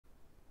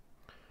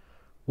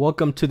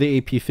Welcome to the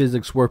AP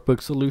Physics Workbook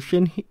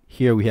solution.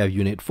 Here we have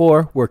Unit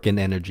 4, Work and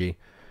Energy.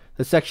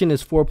 The section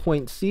is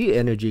 4.C,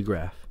 Energy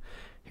Graph.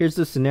 Here's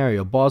the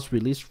scenario. Ball is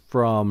released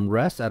from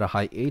rest at a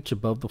height h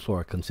above the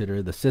floor.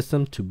 Consider the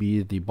system to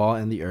be the ball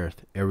and the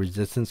earth. Air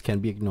resistance can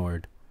be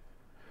ignored.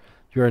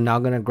 You are now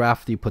going to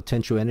graph the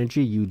potential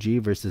energy,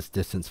 UG, versus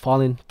distance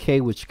fallen,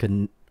 K, which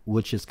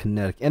is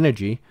kinetic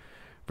energy,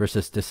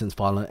 versus distance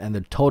fallen, and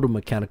the total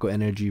mechanical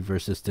energy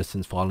versus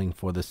distance falling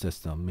for the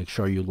system. Make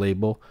sure you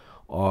label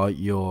all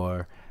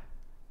your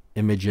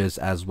images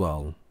as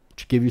well.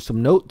 To give you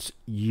some notes,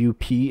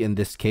 UP in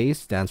this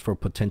case stands for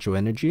potential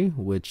energy,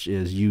 which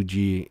is UG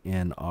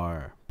in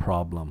our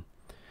problem.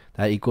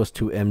 That equals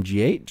to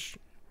mgh,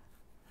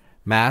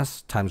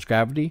 mass times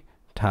gravity,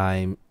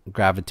 times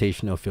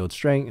gravitational field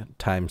strength,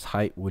 times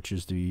height, which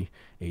is the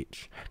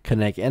h.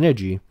 Kinetic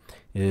energy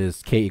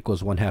is K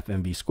equals 1/2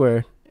 mv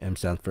squared. M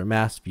stands for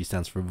mass, V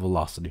stands for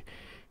velocity.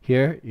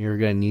 Here, you're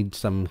going to need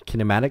some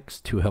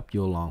kinematics to help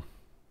you along.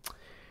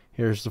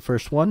 Here's the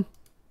first one.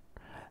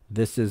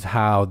 This is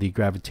how the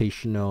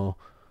gravitational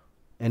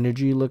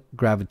energy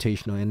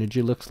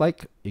looks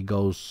like. It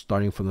goes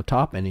starting from the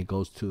top and it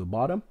goes to the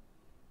bottom.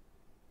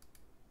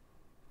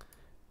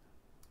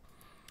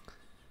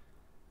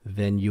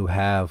 Then you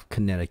have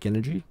kinetic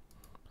energy.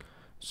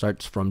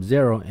 Starts from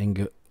 0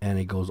 and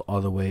it goes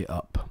all the way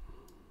up.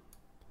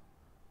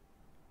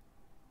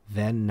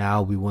 Then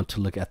now we want to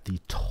look at the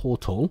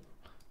total.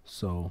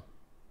 So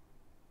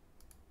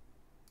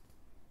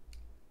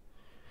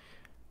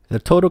the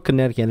total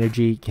kinetic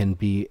energy can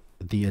be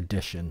the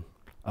addition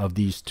of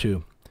these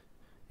two.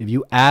 If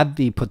you add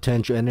the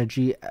potential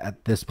energy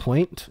at this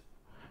point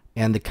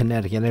and the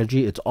kinetic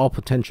energy, it's all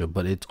potential,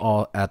 but it's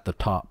all at the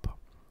top.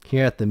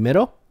 Here at the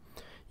middle,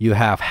 you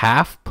have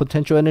half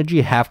potential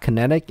energy, half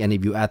kinetic, and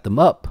if you add them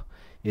up,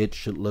 it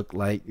should look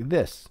like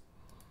this.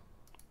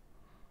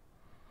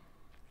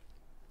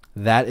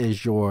 That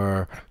is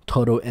your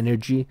total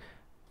energy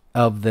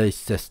of the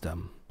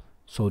system.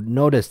 So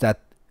notice that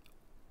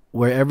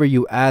wherever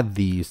you add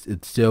these,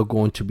 it's still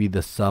going to be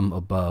the sum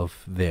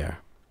above there.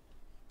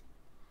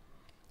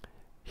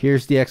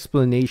 Here's the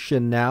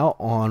explanation now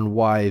on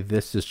why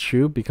this is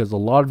true, because a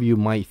lot of you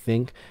might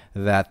think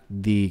that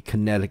the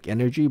kinetic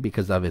energy,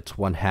 because of its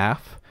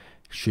 1/2,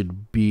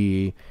 should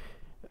be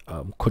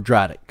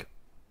quadratic.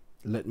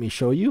 Let me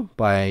show you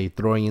by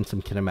throwing in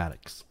some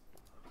kinematics.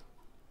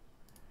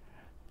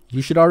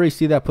 You should already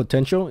see that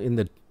potential in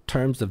the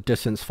terms of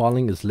distance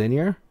falling is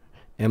linear,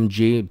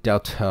 mg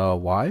delta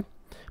y.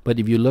 But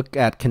if you look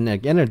at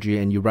kinetic energy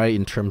and you write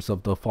in terms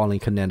of the falling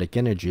kinetic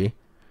energy,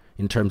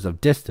 in terms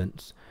of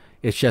distance,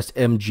 it's just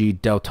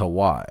mg delta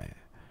y.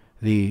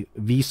 The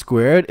v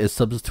squared is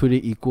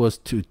substituted equals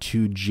to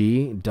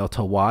 2g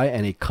delta y,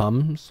 and it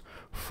comes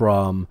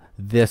from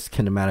this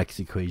kinematics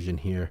equation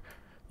here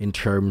in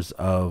terms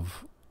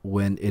of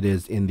when it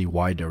is in the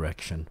y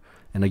direction.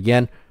 And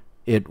again,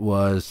 it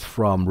was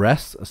from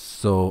rest,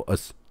 so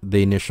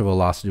the initial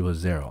velocity was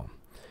 0.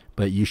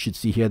 But you should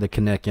see here the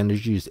kinetic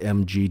energy is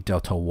mg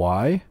delta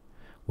y,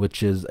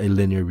 which is a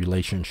linear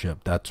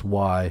relationship. That's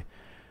why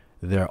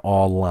they're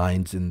all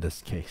lines in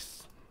this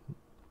case.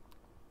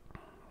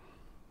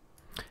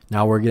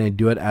 Now we're going to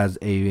do it as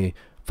a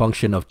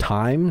function of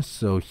time.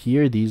 So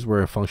here these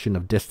were a function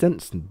of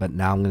distance, but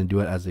now I'm going to do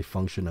it as a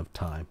function of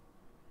time.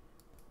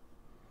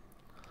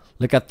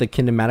 Look at the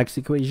kinematics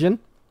equation.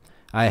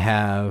 I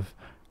have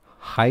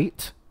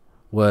height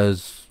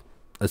was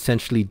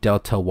essentially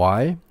delta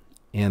y,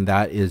 and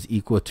that is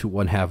equal to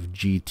 1/2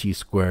 gt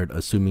squared,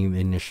 assuming the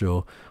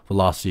initial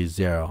velocity is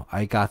 0.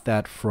 I got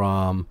that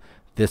from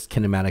this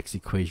kinematics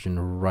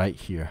equation right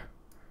here,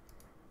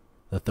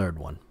 the third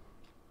one.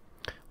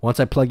 Once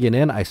I plug it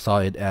in, I saw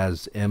it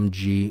as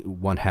mg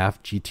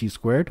 1/2 gt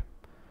squared,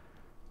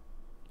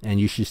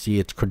 and you should see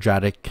it's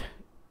quadratic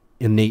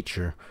in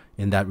nature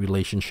in that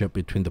relationship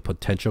between the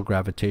potential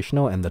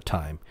gravitational and the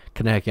time.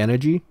 Kinetic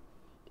energy,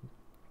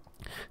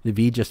 the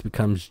v just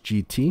becomes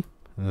gt.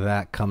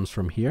 That comes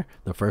from here,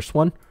 the first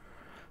one.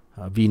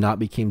 V naught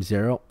became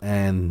 0,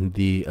 and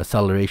the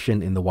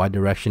acceleration in the y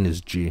direction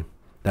is g.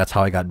 That's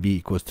how I got v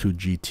equals to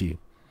gt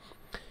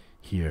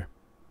here.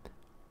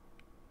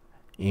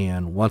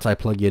 And once I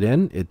plug it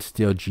in, it's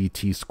still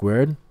gt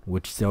squared,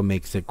 which still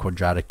makes it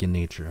quadratic in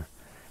nature.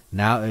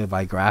 Now if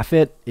I graph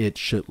it, it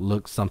should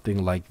look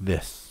something like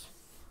this.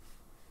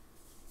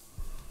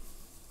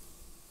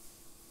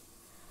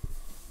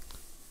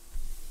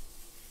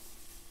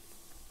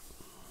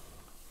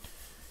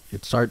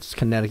 It starts,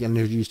 kinetic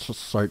energy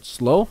starts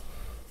slow,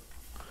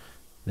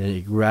 then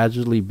it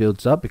gradually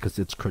builds up because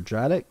it's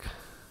quadratic.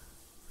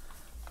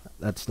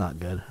 That's not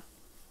good.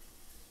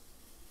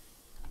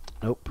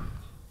 Nope.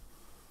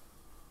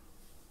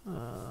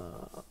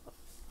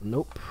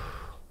 Nope.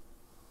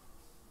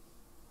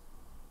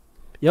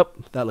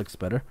 Yep, that looks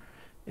better.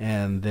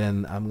 And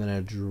then I'm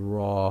gonna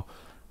draw,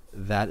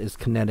 that is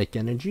kinetic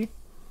energy.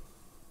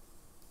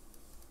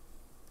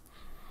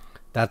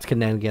 That's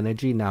kinetic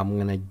energy. Now I'm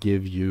going to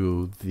give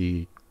you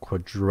the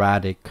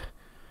quadratic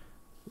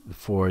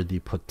for the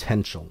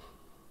potential.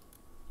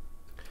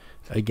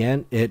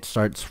 Again, it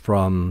starts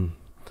from,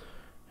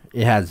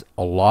 it has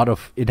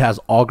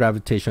all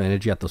gravitational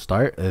energy at the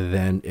start, and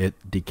then it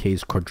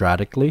decays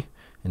quadratically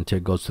until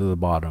it goes to the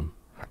bottom.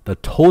 The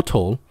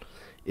total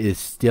is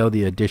still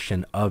the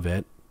addition of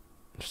it,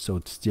 so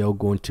it's still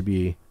going to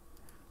be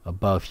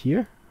above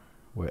here,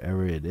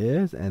 wherever it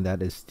is, and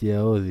that is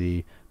still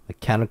the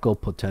mechanical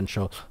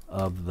potential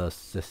of the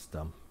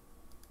system.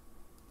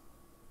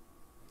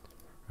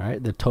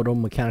 Alright, the total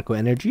mechanical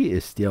energy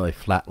is still a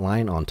flat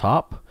line on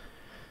top,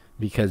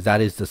 because that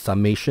is the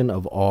summation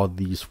of all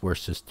these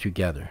forces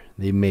together.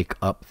 They make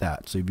up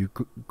that. So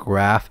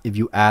if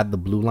you add the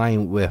blue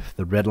line with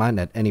the red line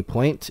at any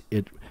point,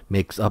 it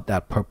makes up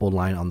that purple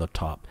line on the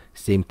top.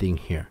 Same thing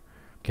here.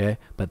 Okay,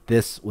 but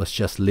this was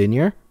just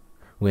linear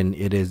when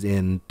it is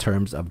in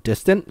terms of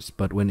distance,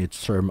 but when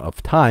it's term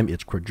of time,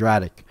 it's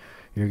quadratic.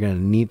 You're going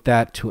to need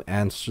that to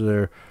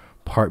answer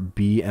part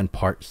B and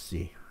part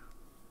C.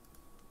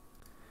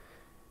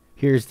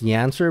 Here's the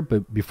answer,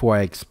 but before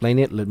I explain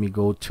it, let me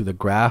go to the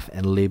graph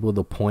and label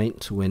the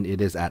point when it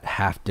is at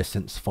half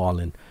distance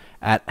falling.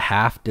 At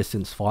half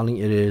distance falling,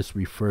 it is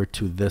referred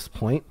to this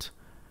point.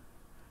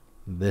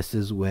 This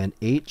is when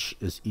h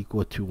is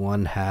equal to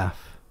 1/2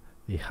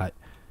 the height.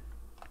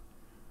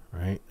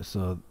 Right?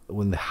 So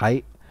when the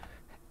height,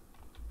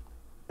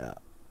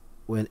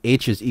 when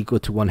h is equal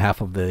to 1/2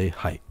 of the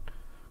height.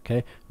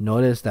 Okay?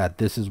 Notice that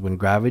this is when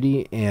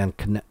gravity and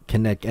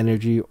kinetic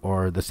energy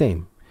are the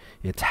same.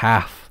 It's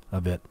half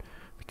of it,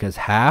 because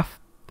half,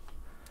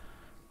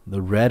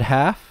 the red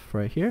half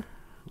right here,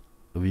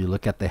 if you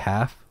look at the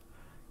half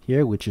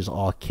here, which is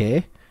all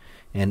k,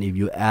 and if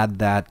you add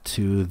that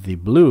to the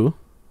blue,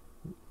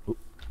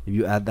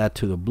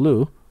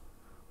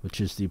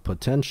 which is the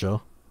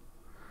potential,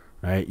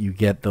 right, you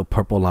get the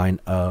purple line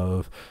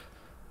of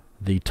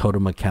the total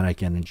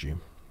mechanical energy.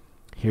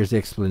 Here's the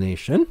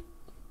explanation.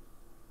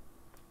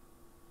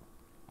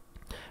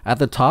 At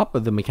the top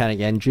of the mechanic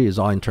energy is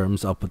all in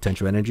terms of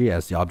potential energy.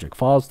 As the object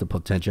falls, the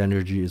potential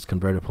energy is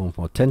converted from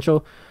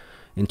potential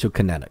into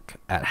kinetic.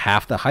 At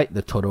half the height,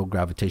 the total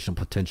gravitational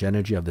potential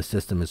energy of the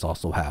system is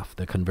also half.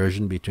 The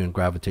conversion between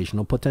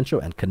gravitational potential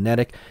and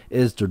kinetic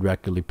is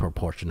directly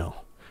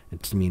proportional.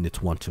 It means it's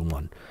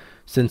 1-to-1.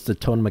 Since the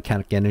total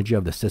mechanical energy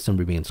of the system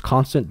remains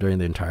constant during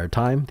the entire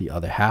time, the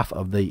other half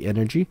of the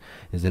energy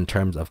is in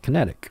terms of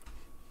kinetic.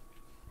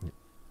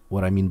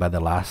 What I mean by the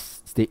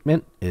last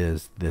statement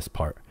is this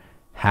part.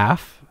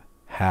 Half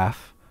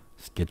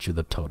gets you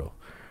the total.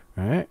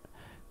 All right.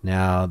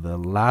 Now the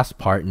last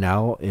part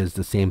now is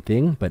the same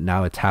thing, but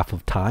now it's half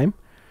of time.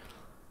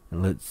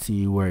 And let's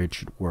see where it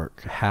should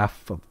work.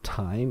 Half of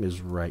time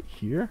is right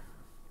here.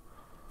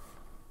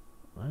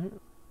 Right.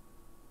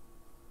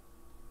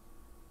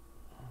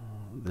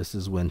 This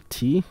is when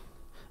t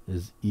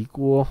is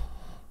equal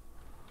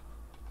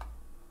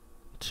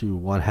to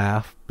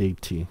 1/2 big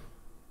T.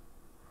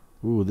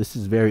 Ooh, this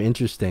is very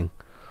interesting.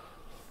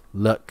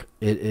 Look,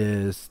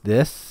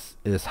 this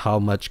is how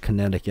much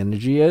kinetic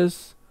energy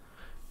is,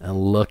 and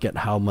look at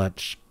how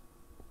much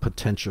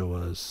potential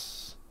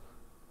is.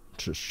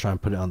 Just try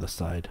and put it on the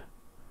side.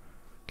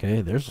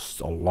 Okay, there's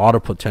a lot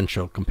of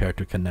potential compared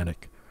to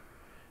kinetic.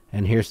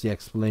 And here's the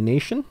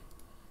explanation.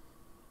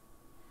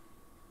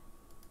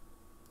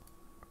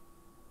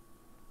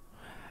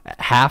 At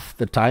half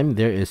the time,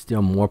 there is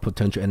still more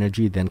potential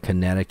energy than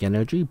kinetic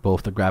energy.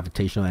 Both the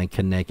gravitational and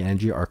kinetic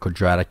energy are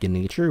quadratic in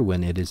nature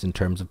when it is in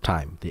terms of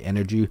time. The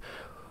energy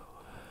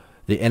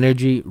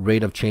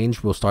rate of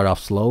change will start off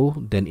slow,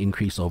 then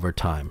increase over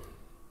time.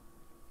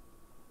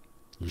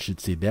 You should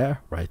see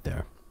there, right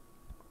there.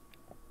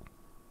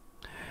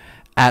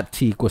 At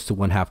t equals to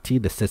 1/2 t,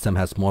 the system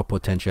has more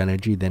potential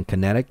energy than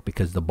kinetic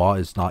because the ball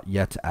is not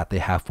yet at the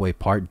halfway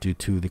part due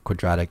to the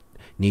quadratic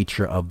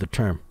nature of the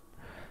term.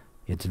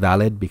 It's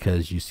valid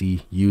because you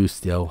see u is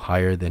still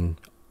higher than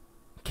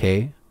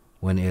k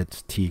when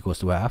it's t equals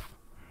to half.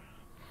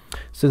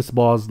 Since the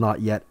ball is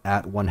not yet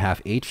at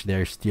 1/2 h,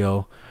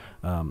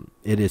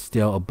 it is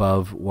still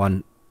above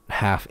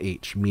 1/2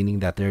 h, meaning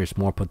that there is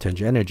more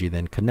potential energy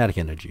than kinetic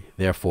energy,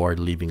 therefore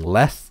leaving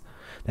less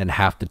than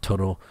half the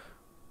total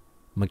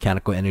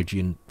mechanical energy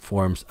in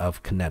forms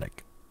of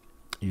kinetic.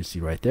 You see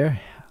right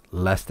there,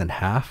 less than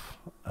half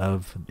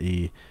of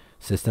the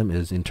system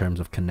is in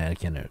terms of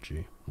kinetic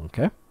energy.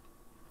 Okay.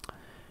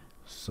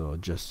 So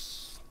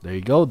just, there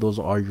you go. Those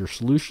are your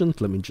solutions.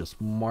 Let me just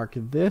mark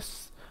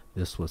this.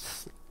 This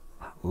was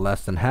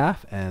less than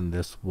half, and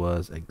this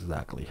was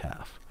exactly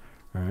half.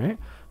 All right.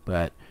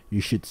 But you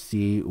should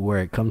see where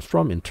it comes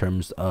from in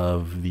terms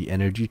of the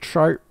energy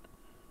chart.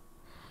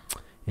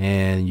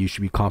 And you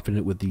should be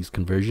confident with these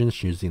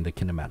conversions using the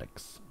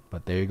kinematics.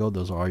 But there you go.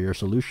 Those are your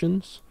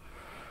solutions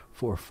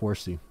for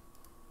 4C.